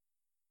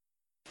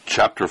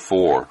Chapter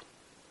 4.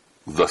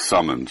 The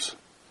Summons.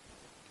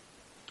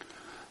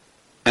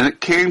 And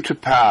it came to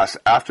pass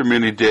after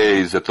many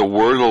days that the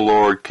word of the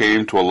Lord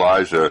came to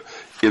Elijah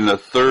in the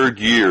 3rd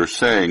year,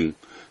 saying,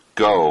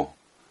 Go,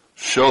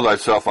 show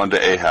thyself unto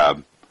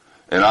Ahab,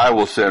 and I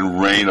will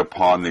send rain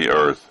upon the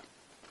earth.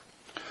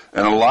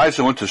 And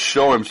Elijah went to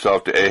show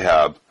himself to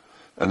Ahab,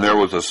 and there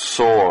was a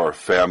sore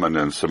famine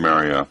in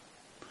Samaria.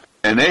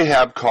 And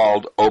Ahab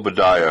called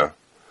Obadiah,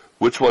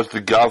 which was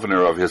the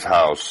governor of his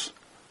house.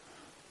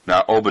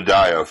 Now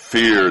Obadiah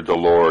feared the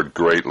Lord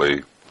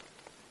greatly.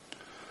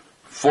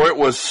 For it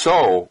was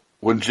so,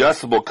 when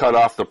Jezebel cut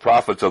off the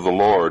prophets of the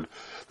Lord,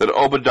 that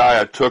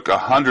Obadiah took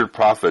 100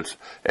 prophets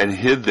and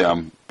hid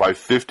them by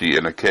 50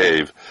 in a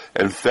cave,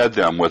 and fed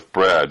them with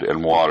bread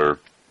and water.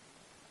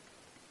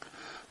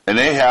 And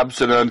Ahab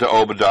said unto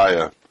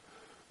Obadiah,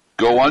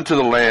 Go unto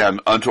the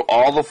land, unto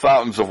all the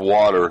fountains of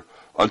water,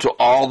 unto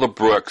all the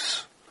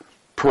brooks.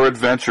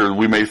 Peradventure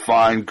we may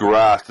find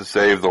grass to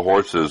save the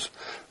horses,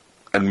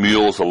 and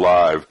mules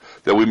alive,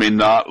 that we may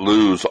not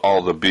lose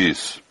all the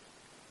beasts.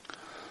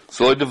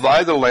 So they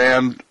divided the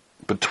land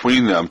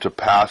between them to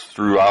pass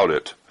throughout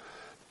it.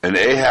 And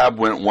Ahab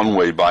went one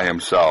way by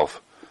himself,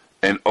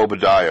 and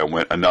Obadiah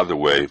went another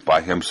way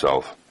by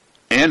himself.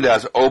 And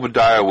as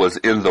Obadiah was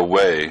in the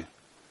way,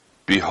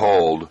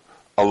 behold,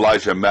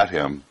 Elijah met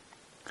him.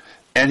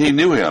 And he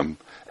knew him,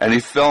 and he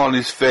fell on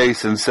his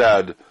face and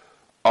said,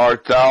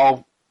 Art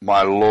thou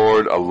my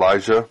lord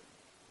Elijah?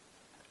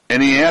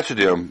 And he answered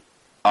him,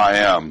 I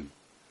am.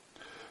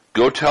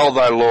 Go tell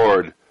thy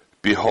Lord,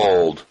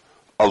 behold,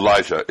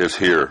 Elijah is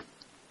here.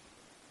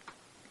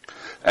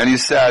 And he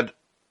said,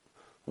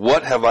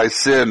 What have I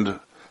sinned,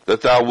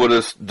 that thou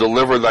wouldest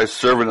deliver thy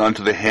servant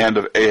unto the hand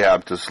of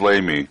Ahab to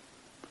slay me?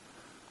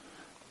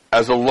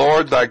 As the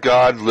Lord thy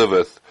God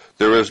liveth,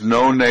 there is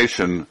no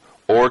nation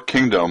or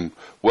kingdom,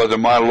 whether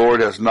my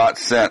Lord has not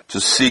sent to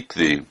seek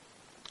thee.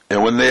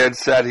 And when they had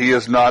said, He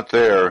is not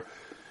there,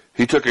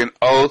 he took an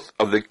oath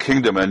of the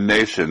kingdom and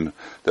nation,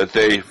 that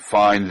they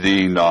find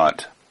thee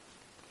not.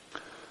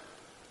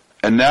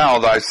 And now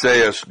thou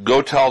sayest,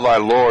 Go tell thy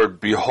Lord,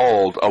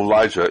 behold,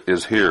 Elijah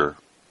is here.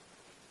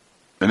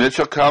 And it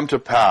shall come to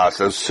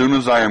pass, as soon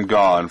as I am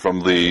gone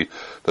from thee,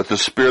 that the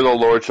Spirit of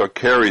the Lord shall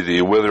carry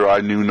thee whither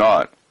I knew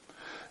not.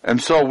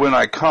 And so when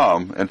I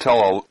come and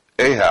tell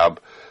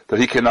Ahab that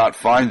he cannot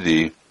find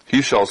thee,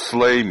 he shall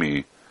slay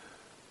me.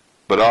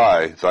 But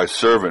I, thy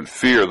servant,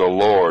 fear the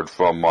Lord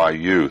from my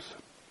youth.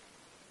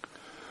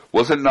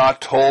 Was it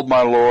not told,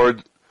 my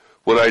Lord,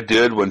 what I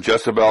did when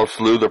Jezebel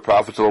slew the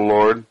prophets of the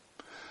Lord?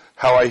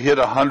 How I hid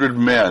 100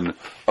 men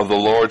of the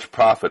Lord's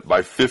prophet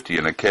by 50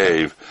 in a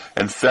cave,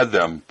 and fed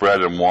them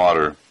bread and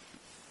water.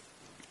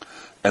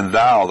 And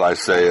thou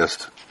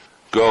sayest,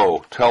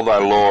 Go, tell thy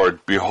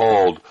Lord,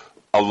 behold,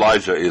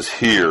 Elijah is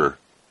here,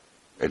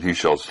 and he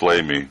shall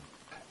slay me.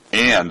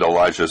 And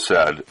Elijah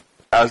said,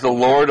 As the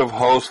Lord of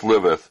hosts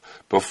liveth,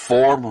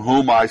 before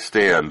whom I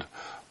stand,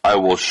 I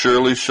will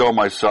surely show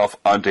myself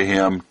unto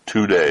him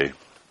today.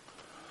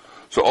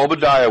 So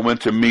Obadiah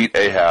went to meet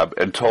Ahab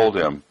and told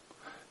him,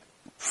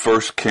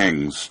 1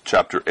 Kings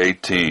chapter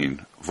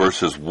 18,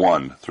 verses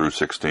 1 through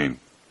 16.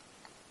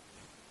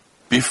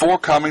 Before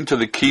coming to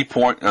the key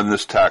point in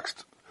this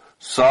text,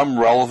 some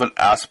relevant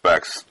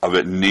aspects of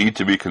it need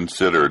to be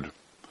considered.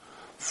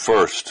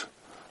 First,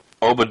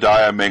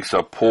 Obadiah makes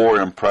a poor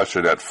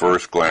impression at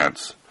first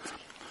glance.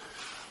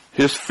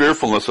 His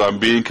fearfulness on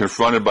being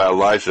confronted by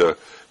Elijah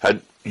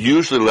had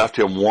usually left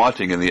him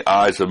wanting in the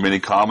eyes of many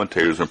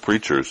commentators and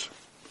preachers.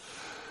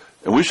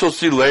 And we shall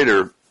see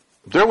later,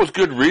 there was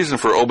good reason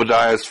for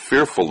Obadiah's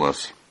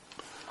fearfulness.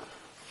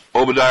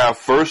 Obadiah,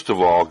 first of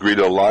all,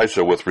 greeted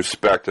Elijah with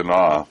respect and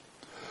awe,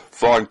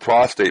 falling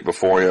prostrate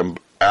before him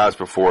as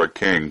before a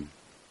king.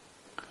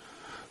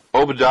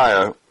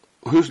 Obadiah,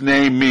 whose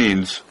name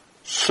means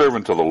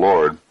servant of the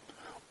Lord,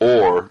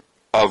 or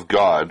of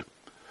God,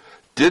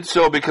 did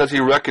so because he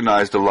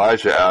recognized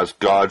Elijah as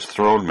God's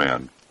throne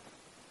man.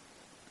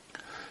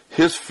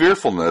 His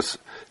fearfulness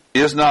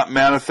is not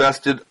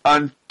manifested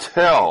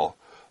until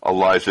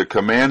Elijah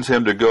commands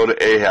him to go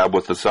to Ahab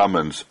with the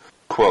summons,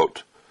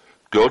 quote,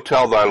 Go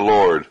tell thy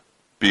Lord,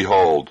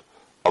 behold,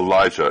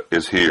 Elijah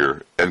is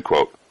here, end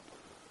quote.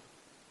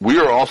 We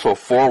are also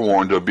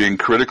forewarned of being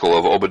critical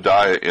of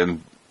Obadiah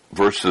in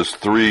verses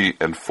 3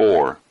 and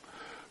 4,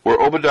 where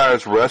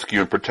Obadiah's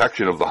rescue and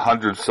protection of the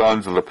 100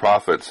 sons of the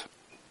prophets,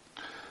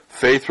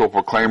 faithful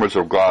proclaimers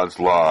of God's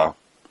law,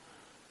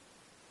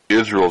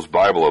 Israel's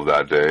Bible of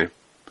that day,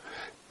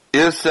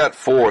 is set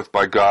forth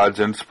by God's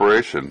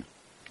inspiration.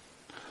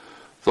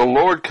 The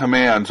Lord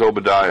commands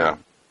Obadiah,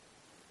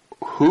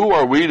 who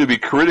are we to be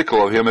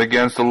critical of him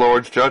against the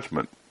Lord's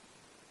judgment?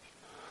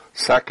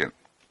 Second,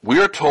 we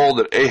are told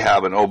that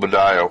Ahab and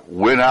Obadiah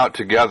went out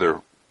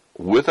together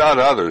without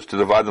others to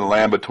divide the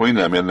land between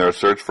them in their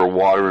search for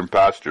water and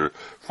pasture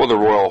for the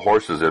royal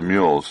horses and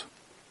mules.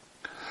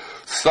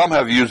 Some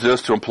have used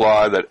this to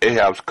imply that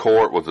Ahab's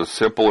court was a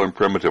simple and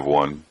primitive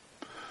one.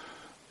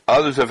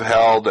 Others have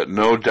held that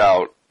no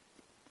doubt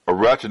a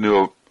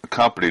retinue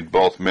accompanied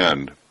both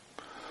men.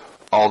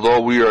 although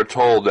we are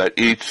told that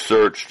each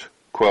searched,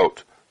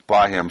 quote,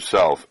 by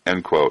himself,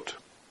 end quote.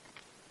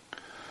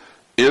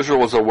 Israel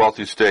was a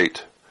wealthy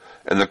state,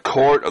 and the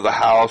court of the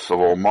house of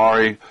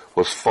Omri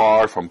was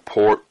far from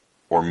poor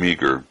or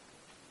meager.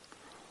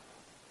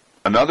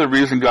 Another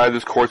reason guided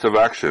this course of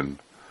action.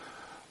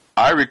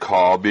 I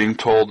recall being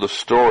told the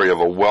story of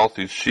a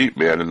wealthy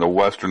sheepman in the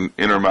western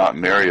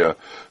Intermountain area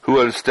who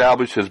had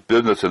established his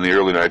business in the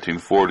early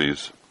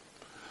 1940s.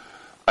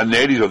 A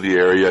native of the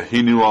area,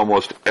 he knew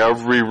almost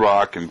every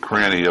rock and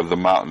cranny of the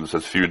mountains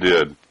as few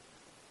did.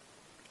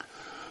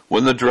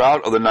 When the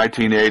drought of the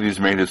 1980s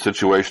made his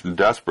situation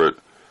desperate,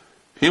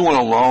 he went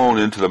alone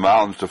into the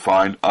mountains to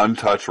find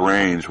untouched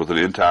range with an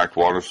intact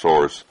water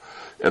source,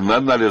 and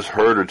then led his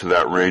herder to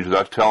that range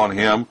without telling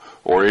him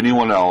or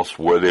anyone else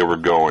where they were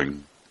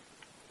going.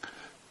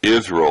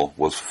 Israel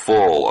was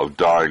full of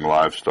dying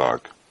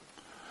livestock.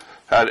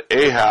 Had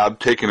Ahab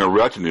taken a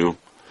retinue,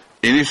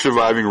 any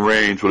surviving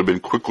range would have been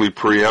quickly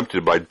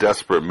preempted by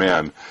desperate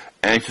men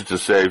anxious to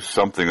save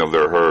something of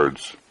their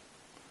herds.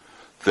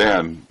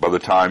 Then, by the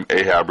time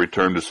Ahab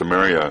returned to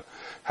Samaria,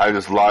 had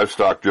his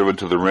livestock driven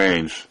to the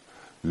range,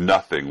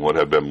 nothing would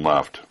have been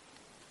left.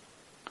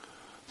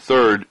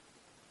 Third,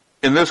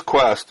 in this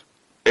quest,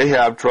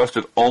 Ahab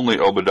trusted only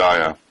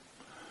Obadiah.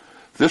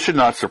 This should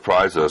not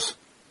surprise us.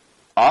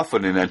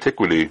 Often in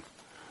antiquity,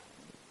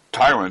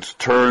 tyrants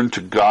turned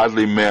to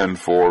godly men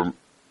for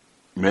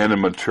men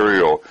and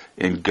material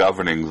in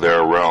governing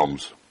their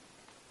realms.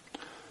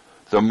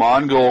 The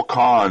Mongol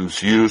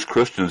Khans used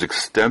Christians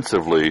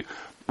extensively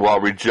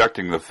while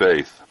rejecting the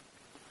faith.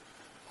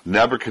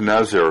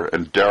 Nebuchadnezzar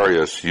and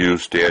Darius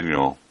used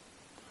Daniel.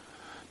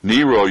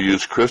 Nero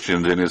used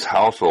Christians in his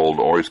household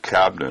or his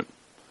cabinet.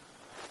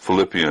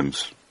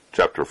 Philippians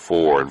chapter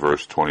 4 and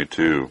verse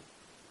 22.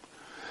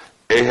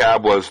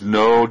 Ahab was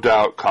no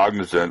doubt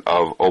cognizant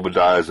of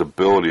Obadiah's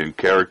ability and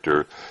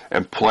character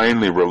and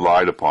plainly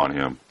relied upon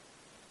him.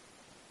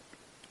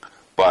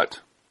 But,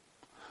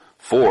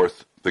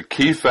 fourth, the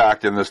key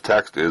fact in this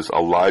text is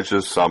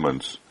Elijah's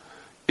summons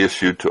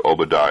issued to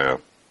Obadiah.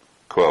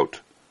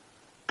 Quote,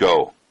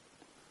 "Go,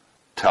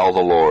 tell the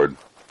Lord,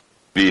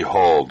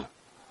 behold,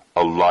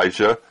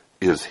 Elijah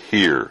is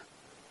here."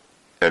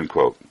 End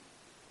quote.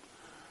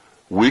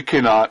 We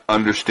cannot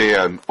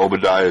understand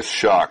Obadiah's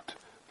shocked,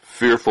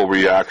 fearful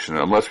reaction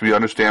unless we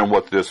understand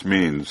what this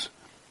means.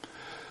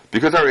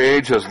 Because our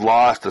age has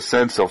lost a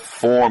sense of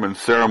form and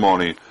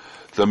ceremony,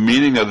 the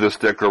meaning of this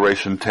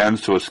declaration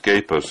tends to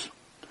escape us.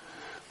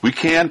 We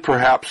can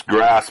perhaps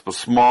grasp a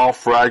small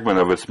fragment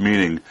of its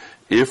meaning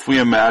if we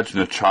imagine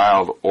a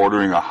child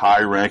ordering a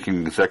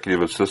high-ranking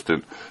executive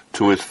assistant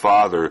to his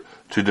father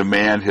to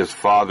demand his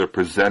father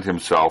present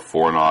himself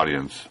for an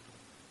audience.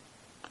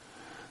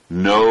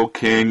 No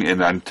king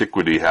in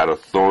antiquity had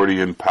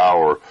authority and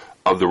power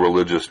of the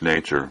religious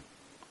nature.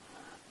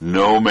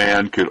 No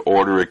man could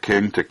order a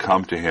king to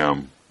come to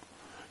him,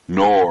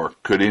 nor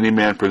could any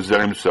man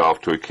present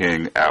himself to a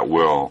king at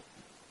will.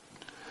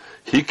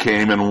 He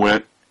came and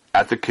went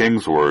at the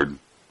king's word.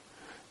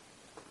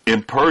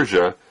 In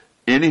Persia,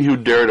 any who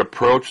dared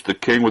approach the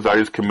king without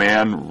his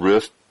command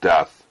risked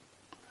death.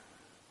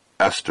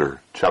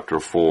 Esther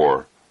chapter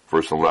 4,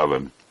 verse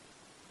 11.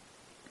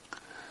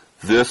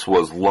 This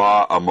was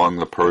law among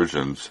the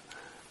Persians.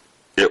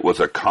 It was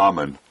a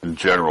common and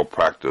general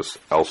practice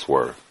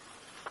elsewhere.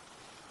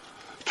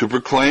 To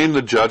proclaim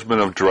the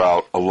judgment of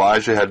drought,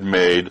 Elijah had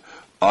made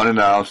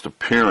unannounced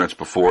appearance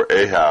before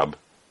Ahab.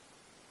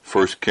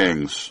 1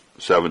 Kings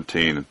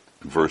 17,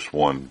 verse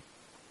 1.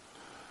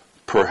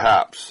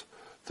 Perhaps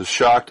the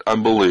shocked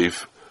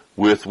unbelief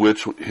with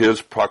which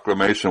his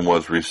proclamation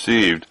was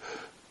received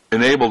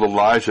enabled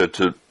Elijah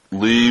to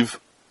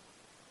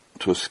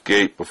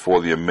escape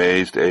before the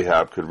amazed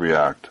Ahab could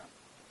react.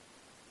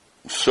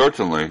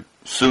 Certainly,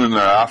 soon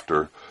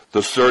thereafter,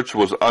 the search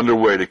was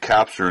underway to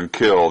capture and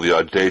kill the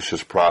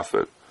audacious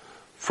prophet.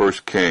 1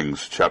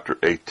 Kings chapter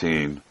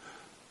 18,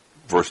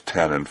 verse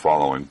 10 and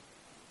following.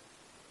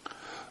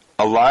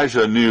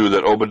 Elijah knew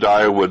that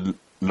Obadiah would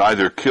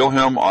neither kill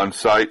him on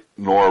sight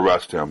nor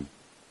arrest him.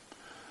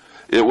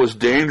 It was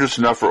dangerous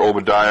enough for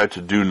Obadiah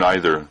to do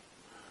neither.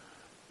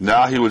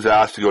 Now he was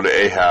asked to go to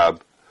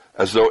Ahab,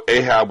 as though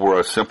Ahab were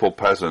a simple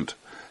peasant,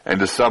 and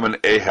to summon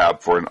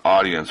Ahab for an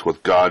audience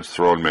with God's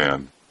throne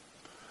man.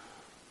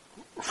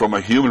 From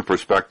a human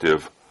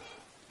perspective,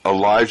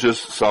 Elijah's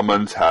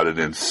summons had an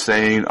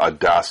insane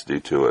audacity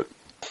to it.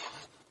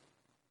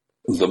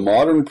 The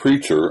modern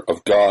preacher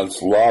of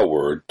God's law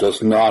word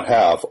does not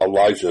have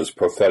Elijah's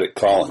prophetic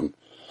calling,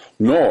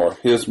 nor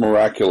his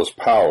miraculous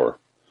power,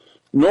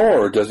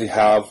 nor does he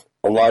have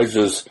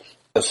Elijah's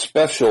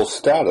especial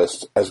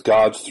status as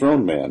God's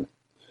throne man.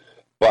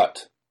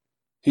 But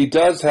he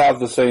does have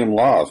the same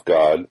law of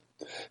God,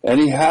 and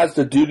he has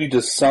the duty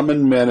to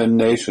summon men and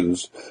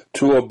nations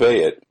to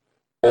obey it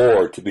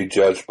or to be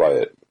judged by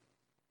it.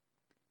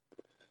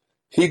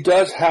 He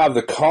does have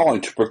the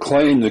calling to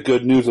proclaim the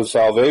good news of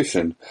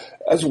salvation,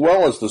 as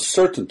well as the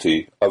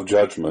certainty of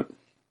judgment.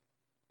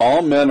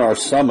 All men are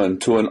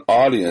summoned to an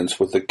audience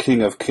with the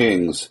King of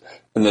Kings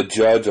and the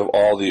Judge of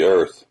all the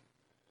earth.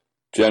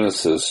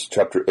 Genesis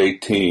chapter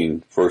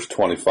 18, verse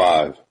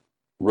 25.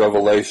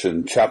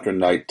 Revelation chapter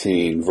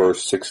 19,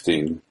 verse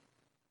 16.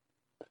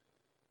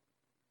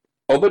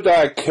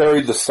 Obadiah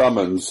carried the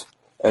summons,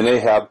 and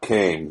Ahab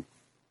came.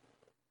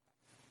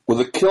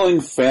 With a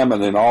killing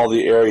famine in all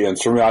the area and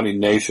surrounding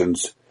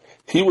nations,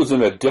 he was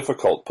in a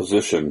difficult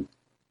position.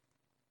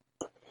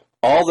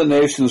 All the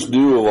nations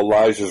knew of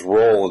Elijah's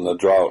role in the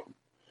drought.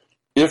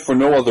 If for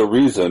no other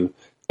reason,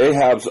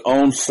 Ahab's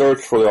own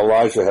search for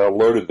Elijah had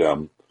alerted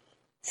them.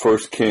 1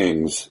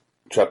 Kings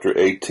chapter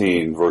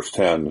 18, verse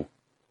 10.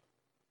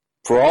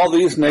 For all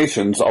these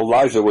nations,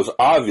 Elijah was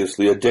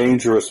obviously a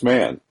dangerous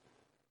man.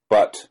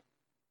 But,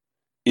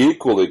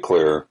 equally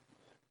clear,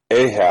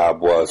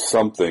 Ahab was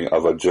something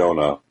of a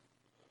Jonah.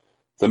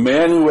 The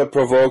man who had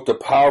provoked a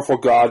powerful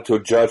God to a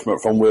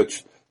judgment from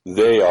which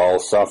they all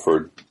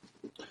suffered.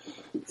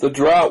 The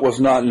drought was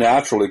not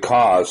naturally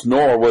caused,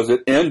 nor was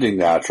it ending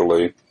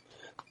naturally.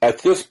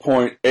 At this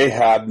point,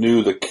 Ahab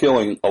knew that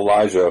killing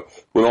Elijah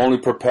would only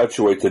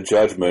perpetuate the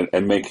judgment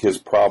and make his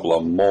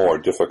problem more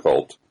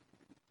difficult.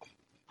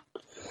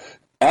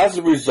 As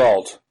a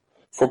result,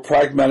 for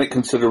pragmatic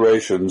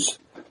considerations,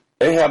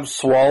 Ahab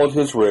swallowed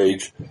his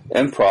rage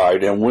and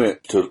pride and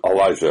went to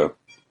Elijah.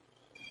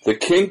 The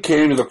king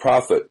came to the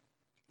prophet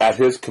at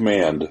his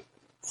command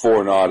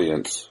for an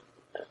audience.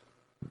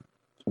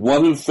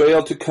 One who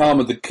failed to come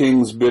at the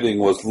king's bidding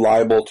was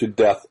liable to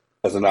death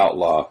as an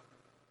outlaw.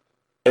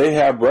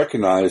 Ahab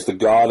recognized the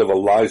God of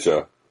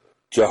Elijah,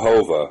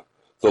 Jehovah,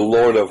 the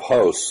Lord of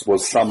hosts,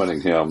 was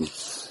summoning him,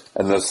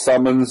 and the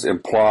summons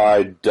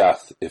implied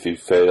death if he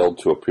failed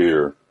to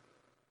appear.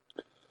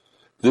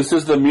 This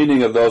is the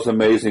meaning of those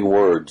amazing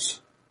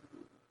words.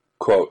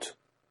 Quote,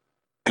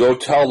 "Go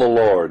tell the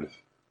Lord,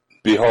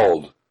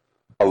 behold,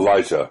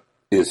 Elijah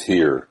is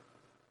here."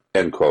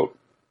 End quote.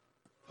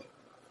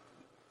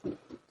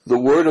 The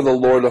word of the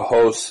Lord of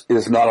hosts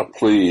is not a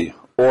plea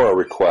or a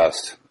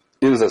request.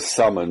 It is a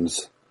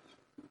summons,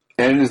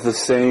 and it is the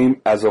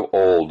same as of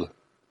old.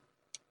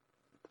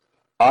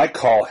 I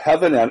call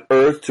heaven and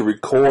earth to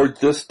record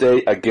this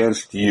day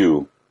against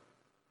you,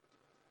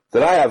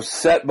 that I have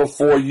set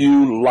before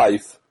you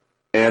life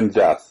and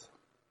death,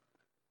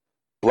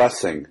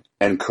 blessing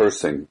and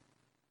cursing.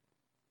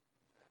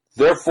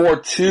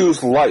 Therefore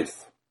choose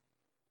life,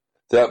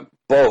 that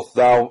both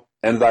thou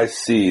and thy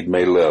seed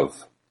may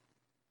live.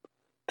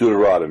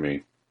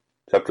 Deuteronomy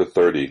chapter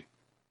 30,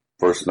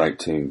 verse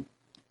 19.